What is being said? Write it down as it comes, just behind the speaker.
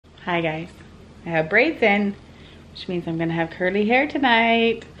Hi guys. I have braids in, which means I'm gonna have curly hair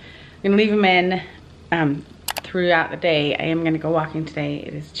tonight. I'm gonna leave them in throughout the day. I am gonna go walking today.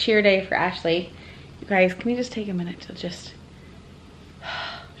 It is cheer day for Ashley. You guys, can we just take a minute to just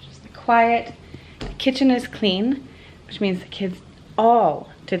be quiet? The kitchen is clean, which means the kids all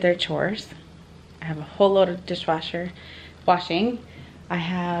did their chores. I have a whole load of dishwasher washing. I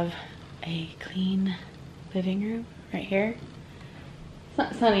have a clean living room right here. It's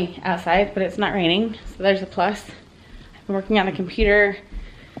not sunny outside, but it's not raining, so there's a plus. I've been working on the computer,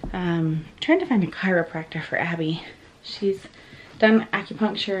 trying to find a chiropractor for Abby. She's done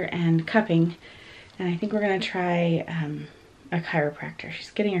acupuncture and cupping, and I think we're gonna try a chiropractor.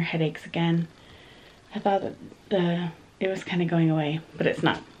 She's getting her headaches again. I thought that it was kind of going away, but it's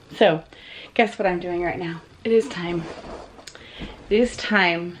not. So, guess what I'm doing right now? It is time. It is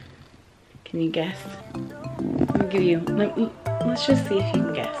time. Can you guess? Let me give you, let's just see if you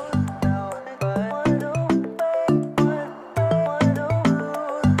can guess.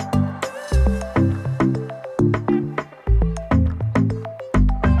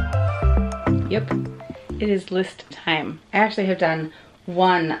 Yep, it is list time. I actually have done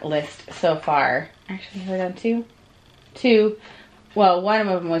one list so far. Actually, have I done two? Two. Well, one of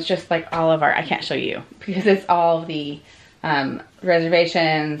them was just like all of our, I can't show you because it's all the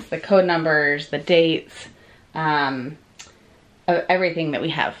reservations, the code numbers, the dates, of everything that we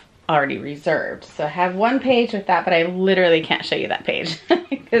have already reserved. So I have one page with that, but I literally can't show you that page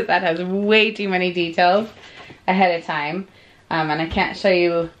because that has way too many details ahead of time. And I can't show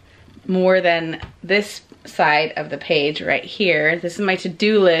you more than this side of the page right here. This is my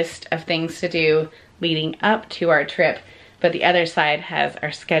to-do list of things to do leading up to our trip, but the other side has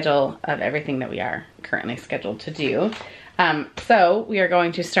our schedule of everything that we are currently scheduled to do. So we are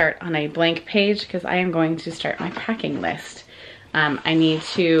going to start on a blank page because I am going to start my packing list. I need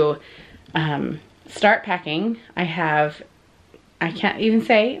to start packing. I can't even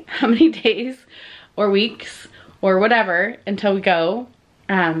say how many days or weeks or whatever until we go,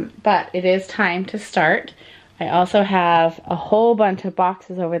 but it is time to start. I also have a whole bunch of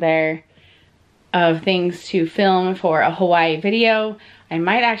boxes over there of things to film for a Hawaii video. I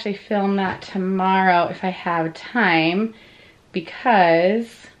might actually film that tomorrow if I have time,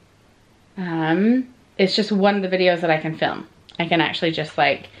 because it's just one of the videos that I can film. I can actually just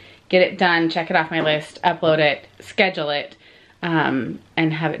like get it done, check it off my list, upload it, schedule it, and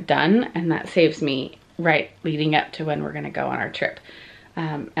have it done, and that saves me right leading up to when we're gonna go on our trip.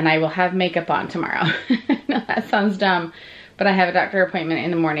 And I will have makeup on tomorrow. No, that sounds dumb, but I have a doctor appointment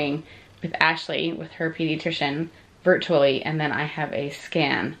in the morning with Ashley, with her pediatrician, virtually, and then I have a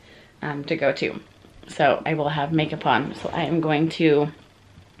scan to go to. So I will have makeup on. So I am going to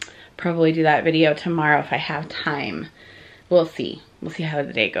probably do that video tomorrow if I have time. We'll see. We'll see how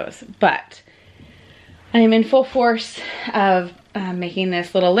the day goes. But I am in full force of making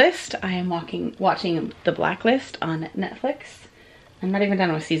this little list. I am watching The Blacklist on Netflix. I'm not even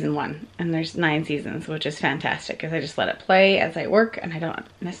done with season 1, and there's 9 seasons, which is fantastic because I just let it play as I work, and I don't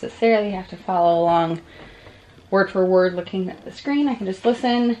necessarily have to follow along word for word looking at the screen. I can just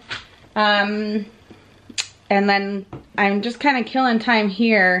listen. And then I'm just kind of killing time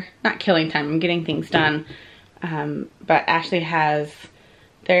here. Not killing time, I'm getting things done. But Ashley has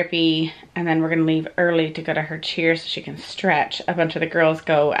therapy, and then we're gonna leave early to go to her cheer so she can stretch. A bunch of the girls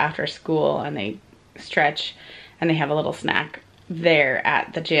go after school and they stretch, and they have a little snack there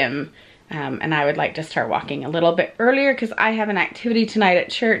at the gym. And I would like to start walking a little bit earlier because I have an activity tonight at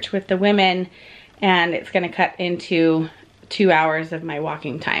church with the women, and it's gonna cut into 2 hours of my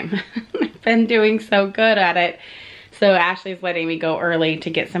walking time. I've been doing so good at it. So Ashley's letting me go early to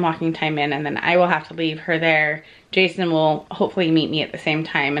get some walking time in, and then I will have to leave her there. Jason will hopefully meet me at the same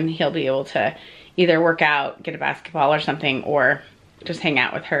time, and he'll be able to either work out, get a basketball or something, or just hang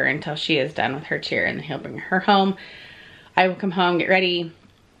out with her until she is done with her cheer, and he'll bring her home. I will come home, get ready,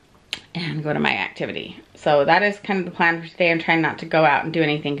 and go to my activity. So that is kind of the plan for today. I'm trying not to go out and do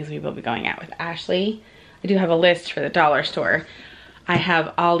anything because we will be going out with Ashley. I do have a list for the dollar store. I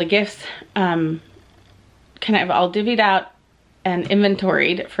have all the gifts kind of all divvied out and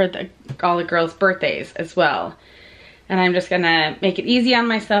inventoried for all the girls' birthdays as well. And I'm just gonna make it easy on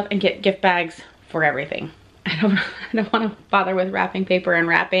myself and get gift bags for everything. I don't want to bother with wrapping paper and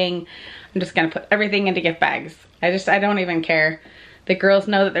wrapping. I'm just gonna put everything into gift bags. I don't even care. The girls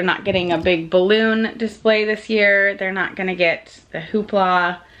know that they're not getting a big balloon display this year. They're not gonna get the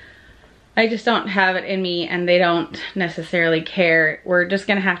hoopla. I just don't have it in me, and they don't necessarily care. We're just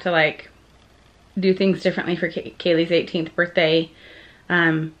gonna have to like do things differently for Kaylee's 18th birthday.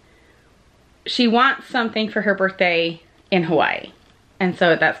 She wants something for her birthday in Hawaii. And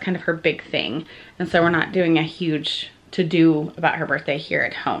so that's kind of her big thing. And so we're not doing a huge to-do about her birthday here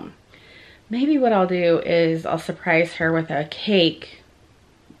at home. Maybe what I'll do is I'll surprise her with a cake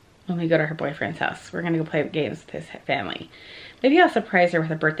when we go to her boyfriend's house. We're gonna go play games with his family. Maybe I'll surprise her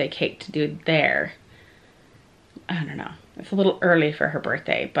with a birthday cake to do there. I don't know. It's a little early for her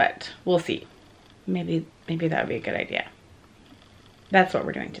birthday, but we'll see. Maybe that would be a good idea. That's what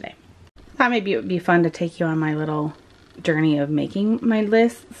we're doing today. I thought maybe it would be fun to take you on my little journey of making my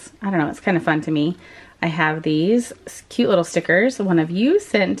lists. I don't know, it's kind of fun to me. I have these cute little stickers. One of you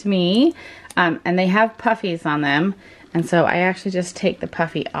sent me, and they have puffies on them. And so I actually just take the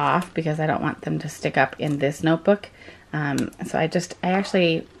puffy off because I don't want them to stick up in this notebook. So I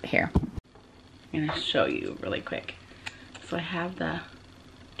actually, here, I'm gonna show you really quick. So I have try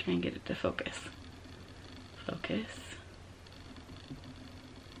and get it to focus. Focus.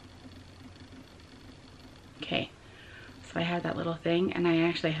 Okay, so I have that little thing, and I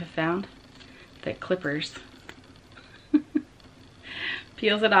actually have found that clippers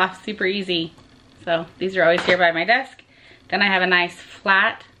peels it off super easy. So these are always here by my desk. Then I have a nice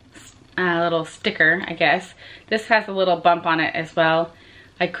flat little sticker, I guess. This has a little bump on it as well.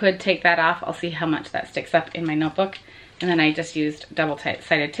 I could take that off. I'll see how much that sticks up in my notebook. And then I just used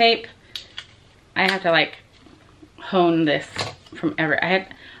double-sided tape. I have to like hone this from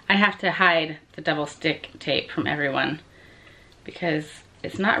I have to hide the double stick tape from everyone because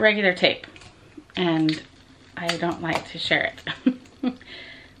it's not regular tape and I don't like to share it.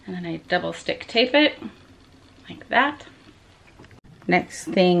 And then I double stick tape it like that. Next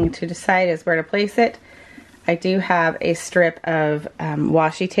thing to decide is where to place it. I do have a strip of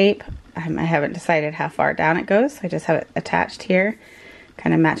washi tape. I haven't decided how far down it goes. I just have it attached here.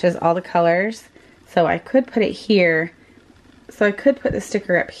 Kind of matches all the colors. So I could put it here. So I could put the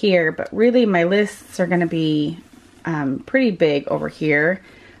sticker up here, but really my lists are going to be pretty big over here.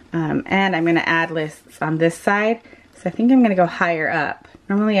 And I'm going to add lists on this side. So I think I'm going to go higher up.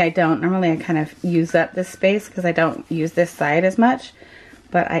 Normally I don't. Normally I kind of use up this space because I don't use this side as much.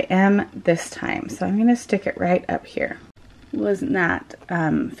 But I am this time. So I'm going to stick it right up here. Wasn't that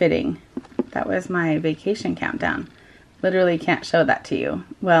fitting? That was my vacation countdown. Literally can't show that to you.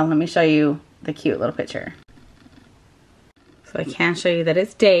 Well, let me show you the cute little picture. So I can show you that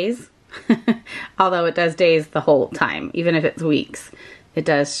it's days. Although it does days the whole time. Even if it's weeks. It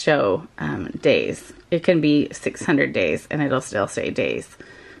does show days. It can be 600 days and it'll still say days.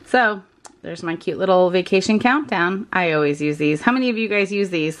 So there's my cute little vacation countdown. I always use these. How many of you guys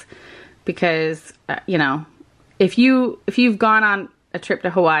use these? Because, you know, if you've gone on a trip to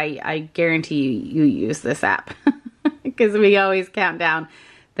Hawaii, I guarantee you use this app. Because we always count down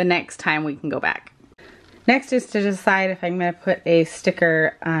the next time we can go back. Next is to decide if I'm going to put a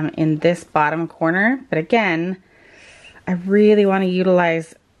sticker in this bottom corner. But again, I really want to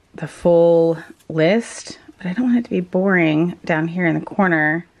utilize the full list, but I don't want it to be boring down here in the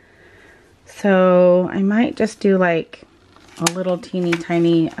corner. So I might just do like a little teeny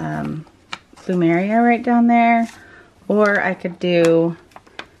tiny plumeria right down there. Or I could do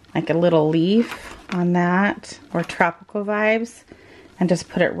like a little leaf on that, or tropical vibes, and just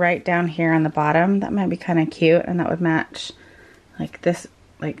put it right down here on the bottom. That might be kind of cute, and that would match like this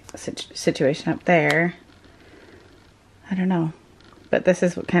like situation up there. I don't know, but this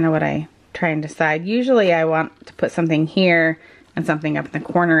is kind of what I try and decide. Usually I want to put something here and something up in the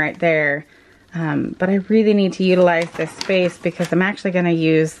corner right there, but I really need to utilize this space because I'm actually going to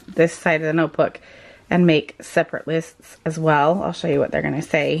use this side of the notebook and make separate lists as well. I'll show you what they're going to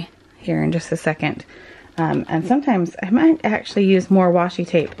say here in just a second. And sometimes I might actually use more washi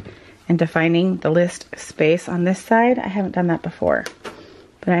tape in defining the list space on this side. I haven't done that before,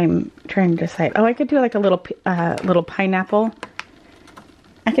 but I'm trying to decide. Oh, I could do like a little pineapple.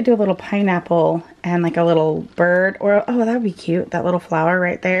 I could do a little pineapple and like a little bird, or oh, that would be cute. That little flower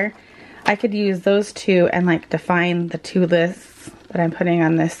right there. I could use those two and like define the two lists that I'm putting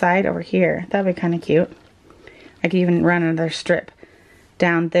on this side over here. That would be kind of cute. I could even run another strip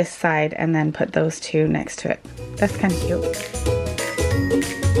down this side and then put those two next to it. That's kind of cute.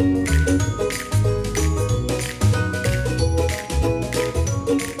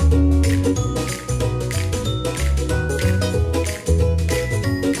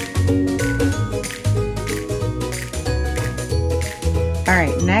 All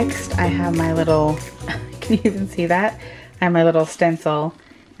right, next I have my little, can you even see that? I have my little stencil,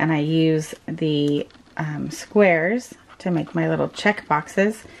 and I use the squares to make my little check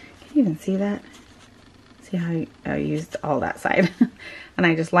boxes. Can you even see that? See how I used all that side? And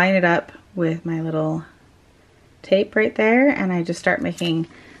I just line it up with my little tape right there, and I just start making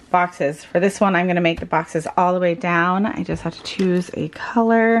boxes. For this one, I'm going to make the boxes all the way down. I just have to choose a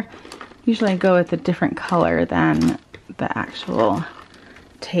color. Usually I go with a different color than the actual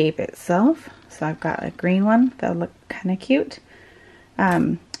tape itself. So I've got a green one that'll look kind of cute.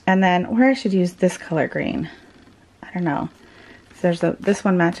 And then, or I should use this color green. I don't know. So this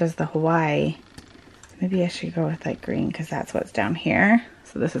one matches the Hawaii. Maybe I should go with like green because that's what's down here.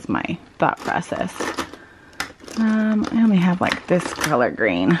 So this is my thought process. I only have like this color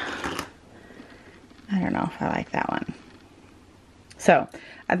green. I don't know if I like that one. So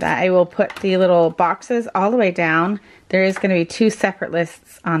I will put the little boxes all the way down. There is going to be 2 separate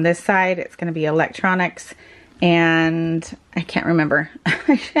lists on this side. It's going to be electronics and I can't remember.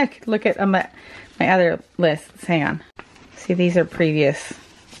 I could look at my other lists. Hang on. See, these are previous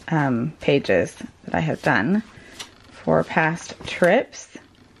pages that I have done for past trips.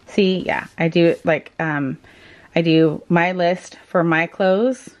 See, yeah, I do like, I do my list for my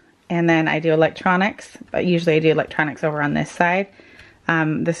clothes and then I do electronics, but usually I do electronics over on this side.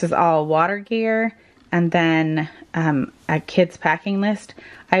 This is all water gear and then a kids packing list.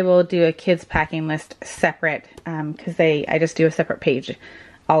 I will do a kids packing list separate because I just do a separate page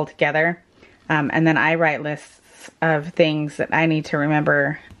altogether. And then I write lists of things that I need to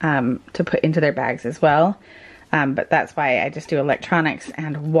remember to put into their bags as well. But that's why I just do electronics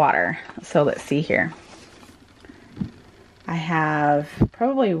and water. So let's see here. I have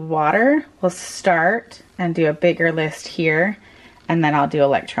probably water. We'll start and do a bigger list here. And then I'll do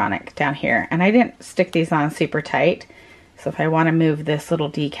electronic down here. And I didn't stick these on super tight. So if I want to move this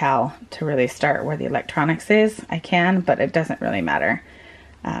little decal to really start where the electronics is, I can, but it doesn't really matter.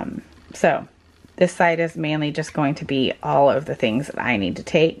 So this side is mainly just going to be all of the things that I need to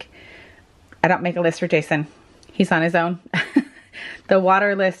take. I don't make a list for Jason. He's on his own. The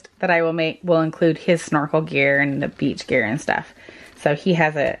water list that I will make will include his snorkel gear and the beach gear and stuff. So he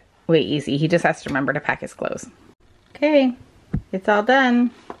has it way easy. He just has to remember to pack his clothes. Okay, it's all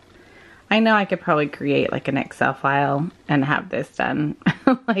done. I know I could probably create like an Excel file and have this done.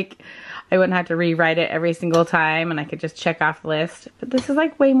 Like I wouldn't have to rewrite it every single time and I could just check off the list. But this is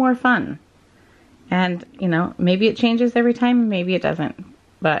like way more fun. And you know, maybe it changes every time, maybe it doesn't.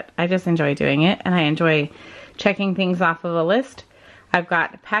 But I just enjoy doing it and I enjoy checking things off of a list. I've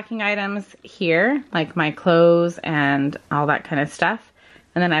got packing items here, like my clothes and all that kind of stuff.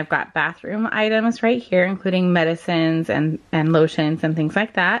 And then I've got bathroom items right here, including medicines and lotions and things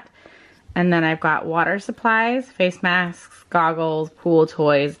like that. And then I've got water supplies, face masks, goggles, pool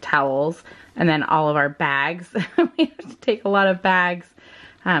toys, towels, and then all of our bags. We have to take a lot of bags,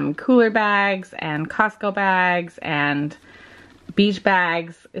 cooler bags and Costco bags and beach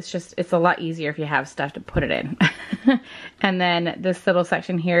bags. It's a lot easier if you have stuff to put it in. And then this little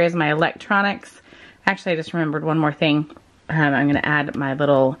section here is my electronics. Actually, I just remembered one more thing. I'm going to add my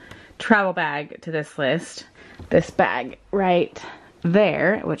little travel bag to this list. This bag right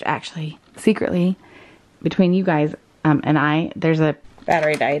there, which actually secretly between you guys and I, there's a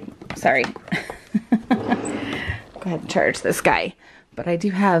battery died. Sorry. Go ahead and charge this guy. But I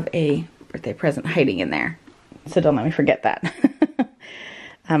do have a birthday present hiding in there. So don't let me forget that.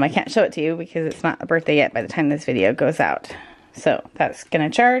 I can't show it to you because it's not a birthday yet by the time this video goes out. So that's gonna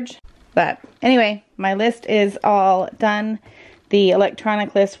charge. But anyway, my list is all done. The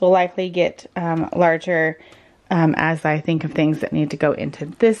electronic list will likely get larger as I think of things that need to go into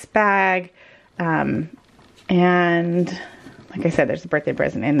this bag. And like I said, there's a birthday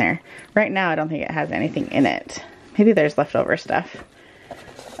present in there. Right now, I don't think it has anything in it. Maybe there's leftover stuff.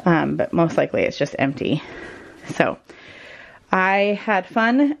 But most likely it's just empty. So I had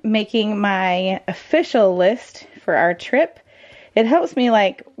fun making my official list for our trip. It helps me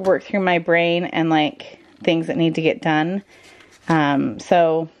like work through my brain and like things that need to get done.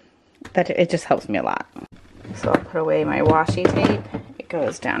 So that it just helps me a lot. So I'll put away my washi tape. It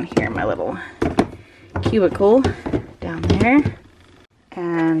goes down here in my little cubicle down there.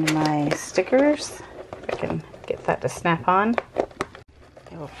 And my stickers, if I can get that to snap on.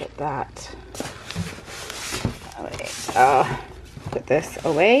 I will put that away. Put this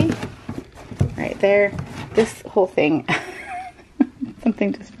away right there. This whole thing,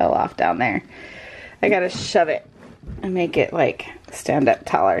 something just fell off down there. I gotta shove it and make it like stand up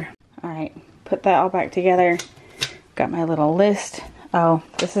taller. All right, put that all back together. Got my little list. Oh,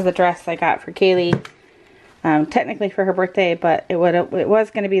 this is the dress I got for Kaylee. Technically for her birthday, but it was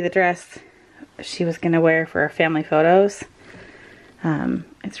going to be the dress she was going to wear for her family photos.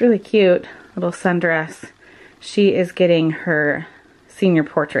 It's really cute, little sundress. She is getting her senior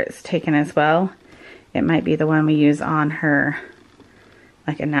portraits taken as well. It might be the one we use on her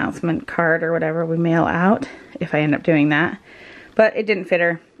like announcement card or whatever we mail out, if I end up doing that. But it didn't fit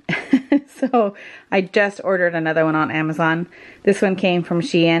her. So I just ordered another one on Amazon. This one came from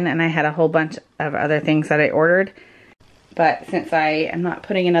Shein, and I had a whole bunch of other things that I ordered. But since I am not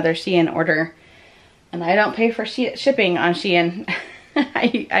putting another Shein order, and I don't pay for shipping on Shein,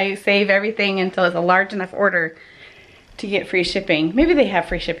 I save everything until it's a large enough order to get free shipping. Maybe they have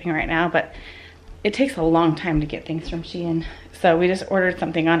free shipping right now, but it takes a long time to get things from Shein. So we just ordered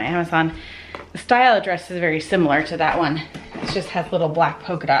something on Amazon. The style of dress is very similar to that one. It just has little black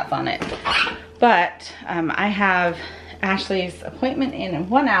polka dots on it. But I have Ashley's appointment in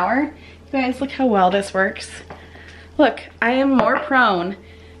 1 hour. You guys, look how well this works. Look, I am more prone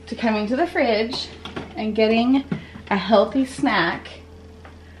to coming to the fridge and getting a healthy snack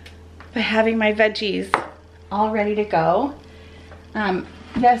by having my veggies all ready to go.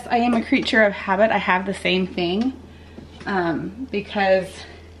 Yes, I am a creature of habit. I have the same thing because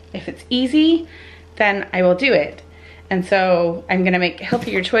if it's easy, then I will do it. And so I'm gonna make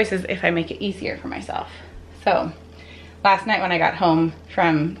healthier choices if I make it easier for myself. So last night when I got home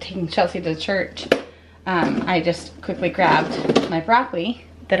from taking Chelsea to church, I just quickly grabbed my broccoli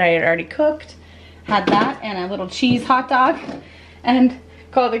that I had already cooked, had that and a little cheese hot dog, and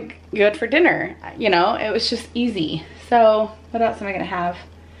called it good for dinner. You know, it was just easy. So what else am I gonna have?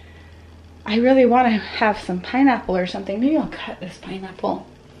 I really want to have some pineapple or something. Maybe I'll cut this pineapple.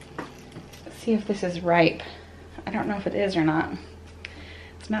 Let's see if this is ripe. I don't know if it is or not.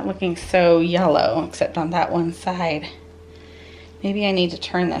 It's not looking so yellow, except on that one side. Maybe I need to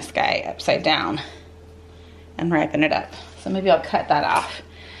turn this guy upside down and ripen it up. So maybe I'll cut that off.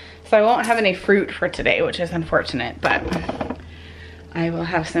 So I won't have any fruit for today, which is unfortunate, but I will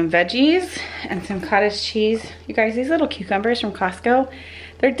have some veggies and some cottage cheese. You guys, these little cucumbers from Costco,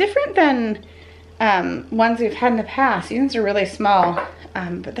 they're different than ones we've had in the past. These ones are really small,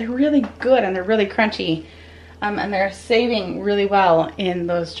 but they're really good and they're really crunchy. And they're saving really well in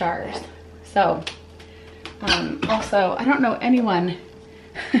those jars. So, also, I don't know anyone,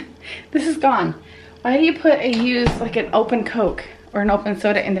 this is gone. Why do you put like an open Coke or an open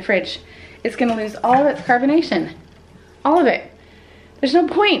soda in the fridge? It's gonna lose all of its carbonation. All of it. There's no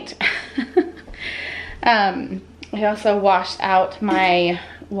point. I also washed out my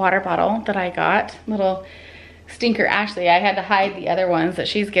water bottle that I got. Little stinker Ashley. I had to hide the other ones that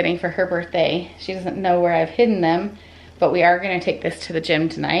she's getting for her birthday. She doesn't know where I've hidden them, but we are going to take this to the gym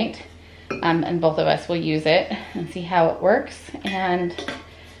tonight, and both of us will use it and see how it works. And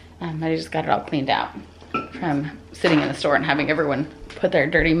I just got it all cleaned out from sitting in the store and having everyone put their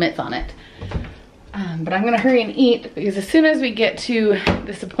dirty mitts on it. But I'm going to hurry and eat, because as soon as we get to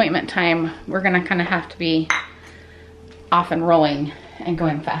this appointment time, we're going to kind of have to be off and rolling and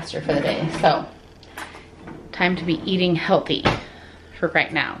going faster for the day. So time to be eating healthy for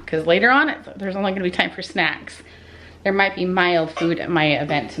right now, because later on there's only going to be time for snacks. There might be mild food at my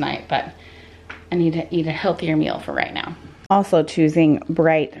event tonight, but I need to eat a healthier meal for right now. Also, choosing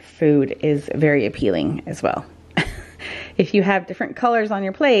bright food is very appealing as well. If you have different colors on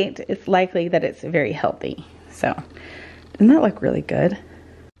your plate, it's likely that it's very healthy. So, doesn't that look really good?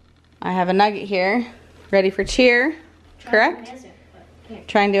 I have a nugget here, ready for cheer, correct?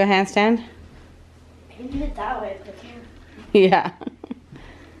 Try and do a handstand. I can do it that way, but I can't. Yeah.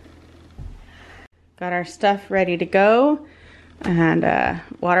 Got our stuff ready to go, and a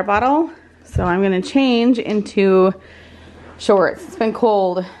water bottle. So I'm gonna change into shorts. It's been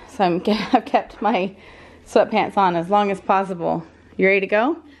cold, so I've kept my sweatpants on as long as possible. You ready to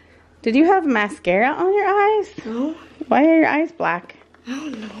go? Did you have mascara on your eyes? No. Why are your eyes black? I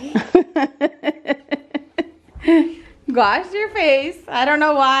don't know. Gosh, your face. I don't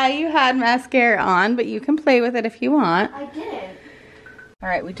know why you had mascara on, but you can play with it if you want. I did. All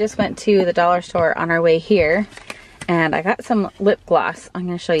right, we just went to the dollar store on our way here, and I got some lip gloss. I'm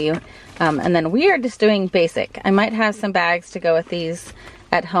going to show you. And then we are just doing basic. I might have some bags to go with these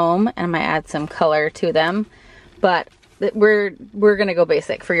at home, and I might add some color to them, but we're going to go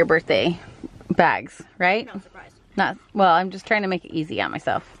basic for your birthday bags, right? Not surprised. Well, I'm just trying to make it easy on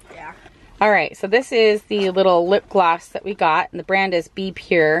myself. Yeah. All right, so this is the little lip gloss that we got, and the brand is Be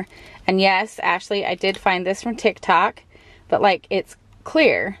Pure. And yes, Ashley, I did find this from TikTok, but like it's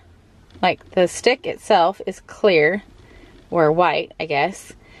clear. Like the stick itself is clear, or white, I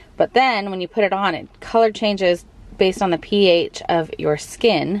guess. But then when you put it on, it color changes based on the pH of your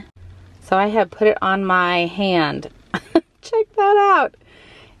skin. So I have put it on my hand. Check that out.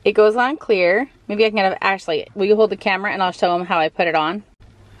 It goes on clear. Maybe I can have Ashley, will you hold the camera and I'll show them how I put it on?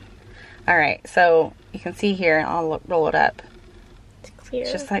 All right, so you can see here, I'll roll it up. It's clear.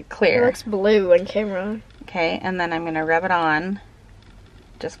 It's just like clear. It looks blue on camera. Okay, and then I'm gonna rub it on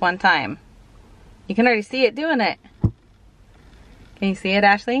just one time. You can already see it doing it. Can you see it,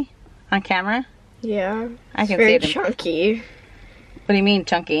 Ashley? On camera? Yeah. I can very see it. chunky. What do you mean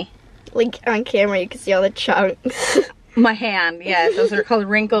chunky? Like on camera, you can see all the chunks. My hand, yes. Those are called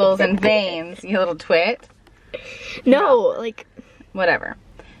wrinkles and veins, you little twit. No, like... Whatever.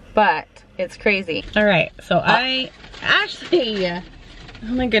 But it's crazy. All right, so I actually, oh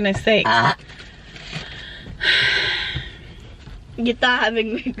my goodness sakes. You thought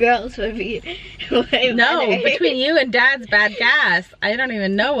having girls would be way No, better. between you and Dad's bad gas, I don't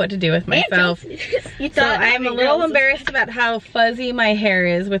even know what to do with myself. You So I'm a little embarrassed about how fuzzy my hair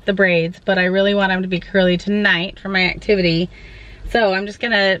is with the braids, but I really want them to be curly tonight for my activity. So I'm just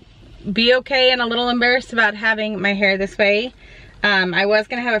gonna be okay and a little embarrassed about having my hair this way. I was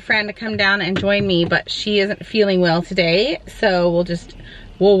gonna have a friend to come down and join me, but she isn't feeling well today. So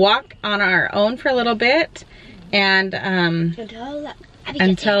we'll walk on our own for a little bit and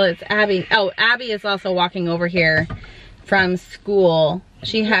until it's Abby. Oh, Abby is also walking over here from school.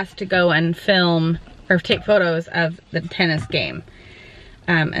 She has to go and film or take photos of the tennis game.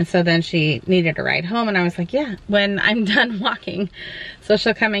 And so then she needed a ride home and I was like, yeah, when I'm done walking. So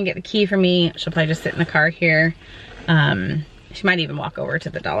she'll come and get the key for me. She'll probably just sit in the car here. She might even walk over to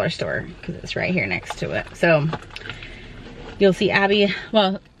the dollar store because it's right here next to it. So you'll see Abby.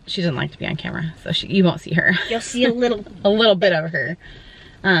 Well, she doesn't like to be on camera, so you won't see her. You'll see a little bit of her.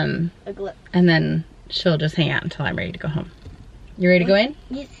 a glip. And then she'll just hang out until I'm ready to go home. You ready to go in?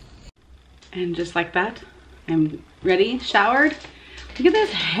 Yes. And just like that, I'm ready, showered. Look at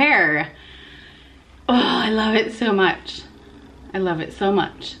this hair. Oh, I love it so much. I love it so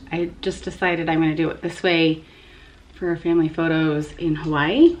much. I just decided I'm gonna do it this way for our family photos in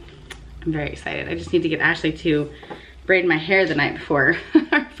Hawaii. I'm very excited. I just need to get Ashley to braid my hair the night before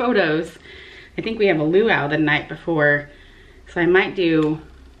our photos. I think we have a luau the night before, so I might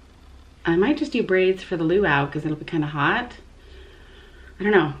just do braids for the luau because it'll be kind of hot. I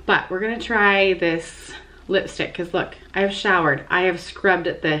don't know, but we're gonna try this lipstick because look, I have showered, I have scrubbed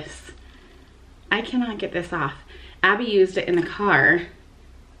at this. I cannot get this off. Abby used it in the car,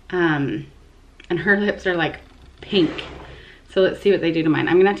 and her lips are like pink. So let's see what they do to mine.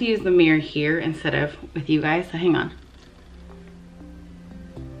 I'm gonna have to use the mirror here instead of with you guys, so hang on.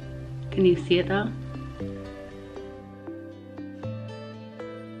 Can you see it though?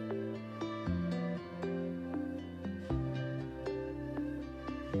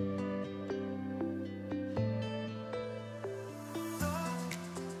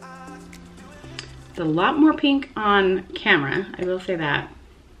 It's a lot more pink on camera, I will say that.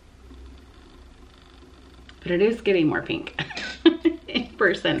 But it is getting more pink in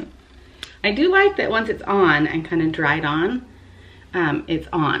person. I do like that once it's on and kind of dried on, it's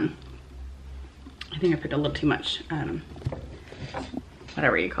on. I think I put a little too much,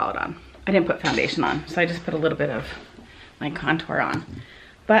 whatever you call it on. I didn't put foundation on, so I just put a little bit of my contour on.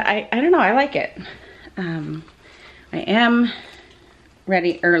 But I don't know, I like it. I am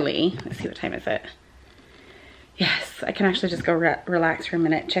ready early. Let's see, what time is it? Yes, I can actually just go relax for a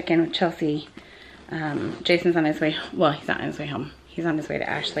minute, check in with Chelsea. Jason's on his way, well, he's not on his way home. He's on his way to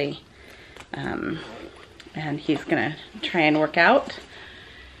Ashley. And he's gonna try and work out.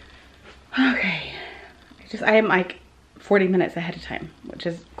 Okay, I am like 40 minutes ahead of time, which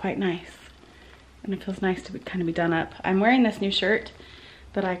is quite nice. And it feels nice to kind of be done up. I'm wearing this new shirt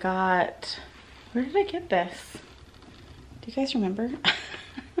that I got, where did I get this? Do you guys remember?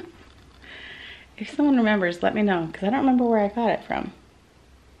 If someone remembers, let me know, because I don't remember where I got it from.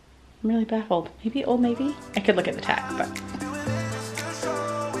 I'm really baffled. Maybe Old Navy? I could look at the tag, but.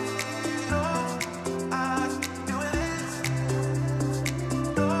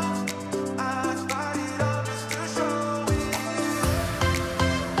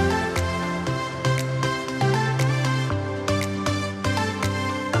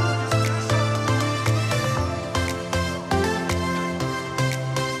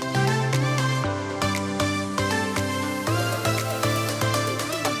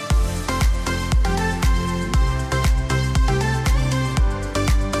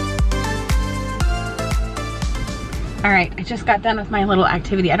 All right, I just got done with my little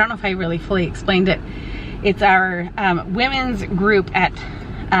activity. I don't know if I really fully explained it. It's our women's group at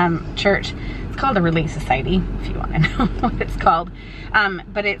church. It's called a Relief Society, if you want to know what it's called.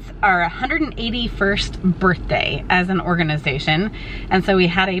 But it's our 181st birthday as an organization. And so we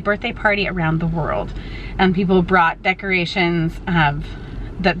had a birthday party around the world. And people brought decorations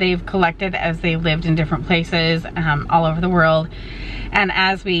that they've collected as they lived in different places all over the world. And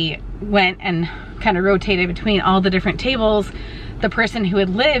as we went and kind of rotated between all the different tables, the person who had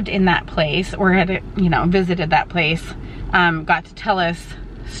lived in that place or had, you know, visited that place got to tell us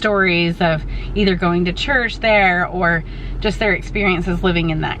stories of either going to church there or just their experiences living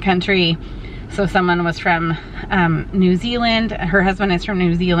in that country. So someone was from New Zealand. Her husband is from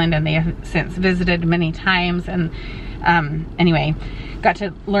New Zealand, and they have since visited many times. And anyway, got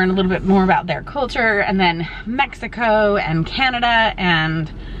to learn a little bit more about their culture, and then Mexico and Canada,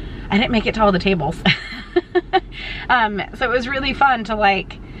 and I didn't make it to all the tables. So it was really fun to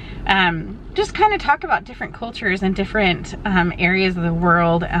like just kind of talk about different cultures and different areas of the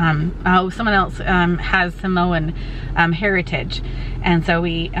world. Oh, someone else has Samoan heritage, and so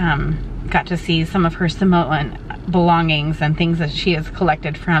we got to see some of her Samoan belongings and things that she has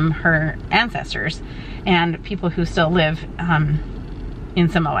collected from her ancestors and people who still live in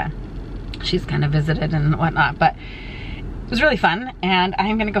Samoa. She's kind of visited and whatnot, but it was really fun, and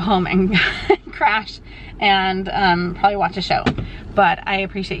I'm gonna go home and crash and probably watch a show. But I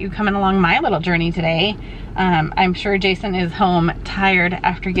appreciate you coming along my little journey today. I'm sure Jason is home tired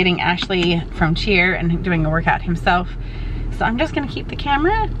after getting Ashley from cheer and doing a workout himself. So I'm just gonna keep the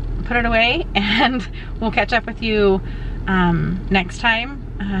camera, put it away, and we'll catch up with you next time.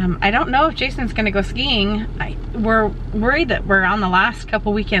 I don't know if Jason's gonna go skiing. We're worried that we're on the last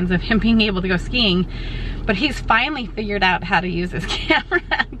couple weekends of him being able to go skiing, but he's finally figured out how to use his camera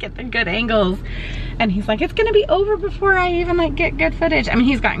and get the good angles. And he's like, it's gonna be over before I even like get good footage. I mean,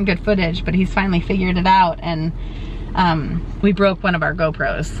 he's gotten good footage, but he's finally figured it out. And we broke one of our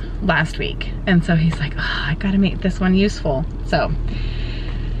GoPros last week. And so he's like, oh, I gotta make this one useful. So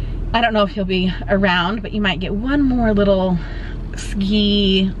I don't know if he'll be around, but you might get one more little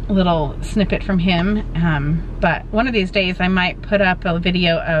ski little snippet from him. But one of these days I might put up a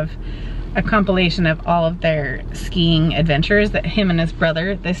video of a compilation of all of their skiing adventures that him and his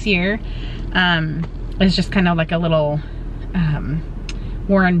brother this year. It's just kind of like a little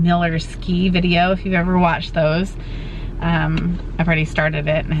Warren Miller ski video, if you've ever watched those. I've already started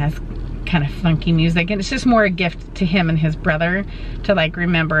it, and it has kind of funky music, and it's just more a gift to him and his brother to like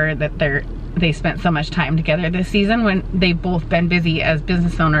remember that they spent so much time together this season when they've both been busy as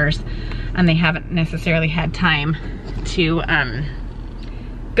business owners, and they haven't necessarily had time to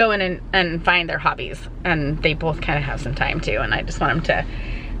go in and find their hobbies, and they both kind of have some time too, and I just want them to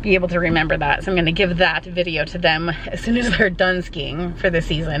be able to remember that. So I'm gonna give that video to them as soon as they're done skiing for the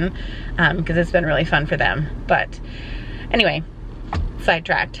season, because it's been really fun for them. But anyway,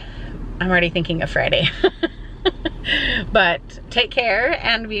 sidetracked. I'm already thinking of Friday. But take care,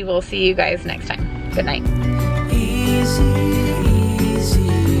 and we will see you guys next time. Good night.